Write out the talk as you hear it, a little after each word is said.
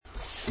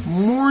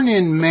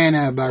Morning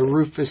Manna by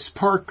Rufus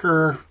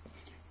Parker,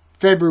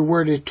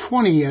 February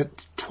 20th,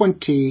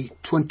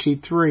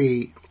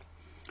 2023.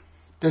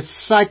 The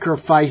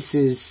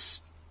Sacrifices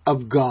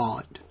of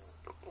God.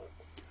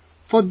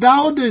 For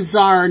thou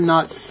desire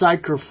not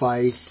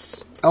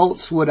sacrifice,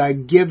 else would I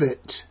give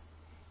it.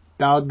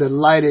 Thou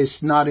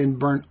delightest not in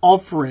burnt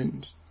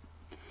offerings.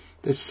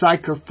 The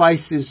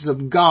sacrifices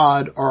of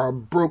God are a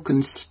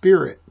broken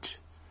spirit,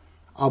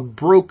 a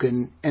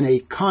broken and a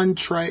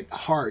contrite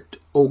heart,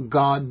 O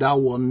God, thou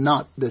wilt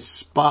not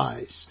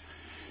despise.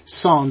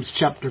 Psalms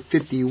chapter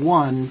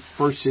 51,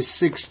 verses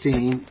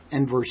 16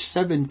 and verse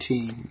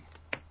 17.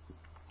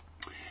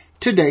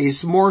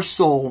 Today's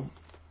morsel.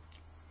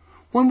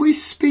 When we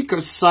speak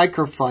of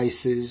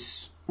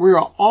sacrifices, we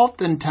are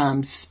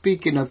oftentimes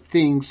speaking of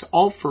things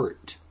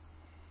offered,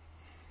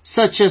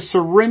 such as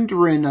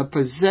surrendering a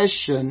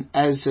possession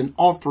as an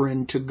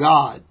offering to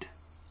God.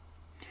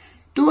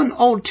 During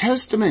Old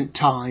Testament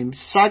times,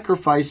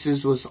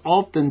 sacrifices was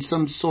often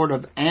some sort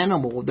of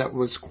animal that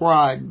was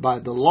required by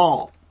the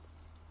law.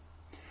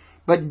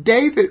 But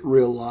David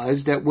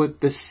realized that with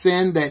the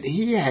sin that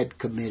he had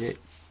committed,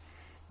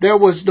 there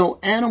was no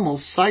animal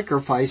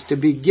sacrifice to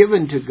be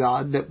given to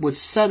God that would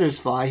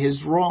satisfy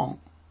his wrong.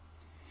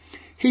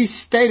 He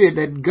stated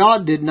that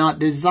God did not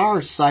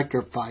desire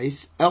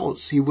sacrifice,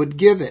 else he would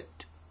give it.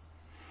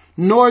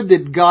 Nor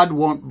did God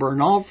want burnt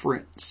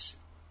offerings.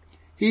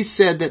 He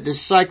said that the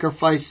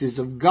sacrifices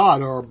of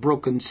God are a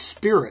broken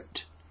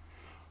spirit.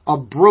 A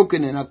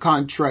broken and a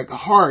contrite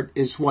heart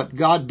is what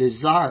God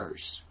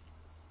desires.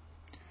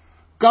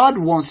 God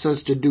wants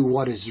us to do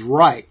what is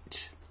right,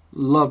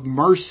 love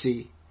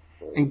mercy,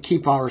 and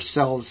keep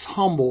ourselves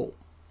humble.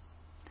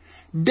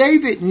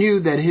 David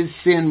knew that his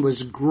sin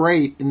was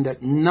great and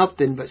that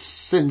nothing but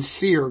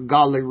sincere,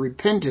 godly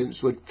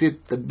repentance would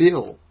fit the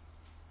bill.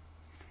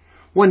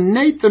 When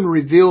Nathan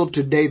revealed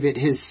to David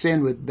his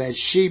sin with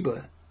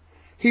Bathsheba,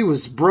 he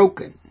was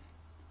broken.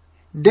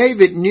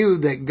 David knew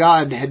that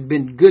God had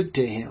been good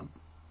to him,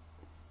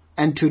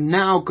 and to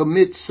now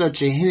commit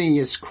such a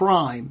heinous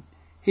crime,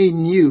 he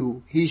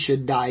knew he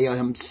should die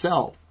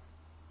himself.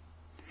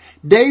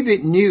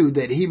 David knew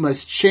that he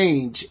must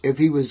change if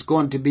he was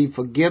going to be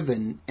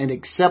forgiven and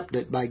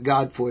accepted by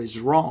God for his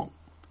wrong.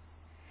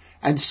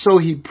 And so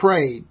he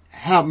prayed,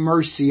 "Have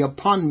mercy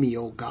upon me,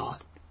 O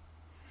God,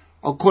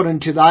 according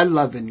to thy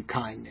loving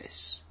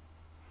kindness.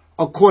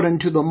 According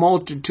to the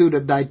multitude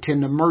of thy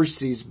tender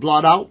mercies,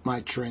 blot out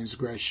my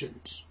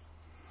transgressions.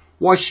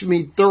 Wash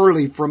me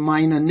thoroughly from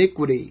mine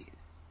iniquity,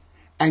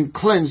 and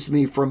cleanse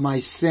me from my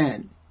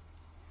sin.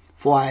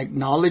 For I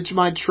acknowledge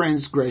my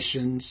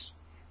transgressions,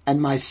 and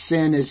my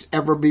sin is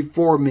ever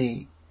before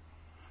me.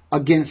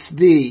 Against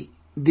thee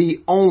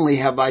only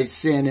have I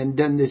sinned and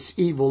done this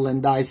evil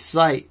in thy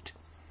sight,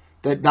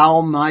 that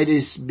thou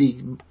mightest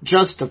be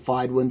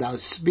justified when thou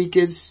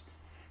speakest,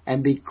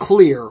 and be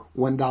clear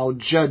when thou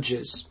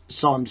judgest."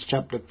 Psalms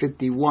chapter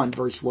 51,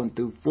 verse 1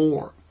 through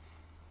 4.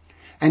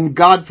 And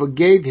God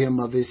forgave him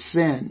of his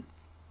sin.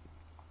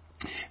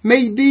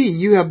 Maybe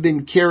you have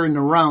been carrying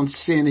around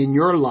sin in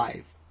your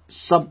life,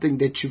 something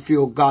that you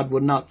feel God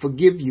will not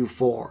forgive you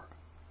for.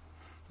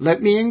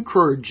 Let me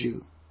encourage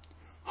you.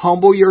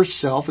 Humble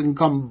yourself and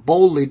come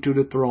boldly to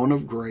the throne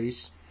of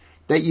grace,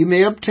 that you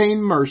may obtain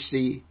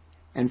mercy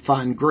and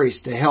find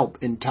grace to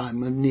help in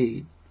time of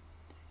need.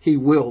 He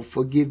will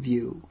forgive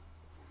you.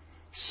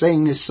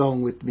 Sing this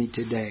song with me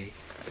today.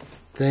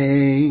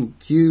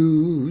 Thank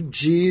you,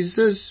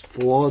 Jesus,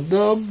 for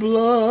the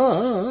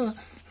blood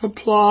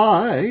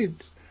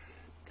applied.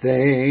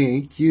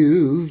 Thank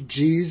you,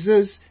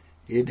 Jesus,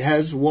 it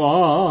has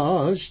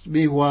washed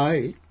me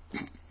white.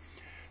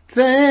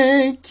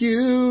 Thank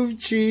you,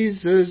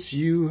 Jesus,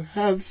 you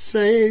have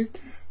saved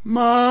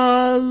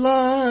my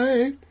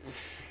life.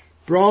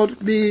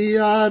 Brought me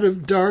out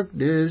of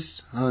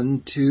darkness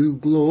unto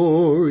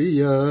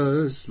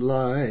glorious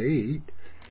light.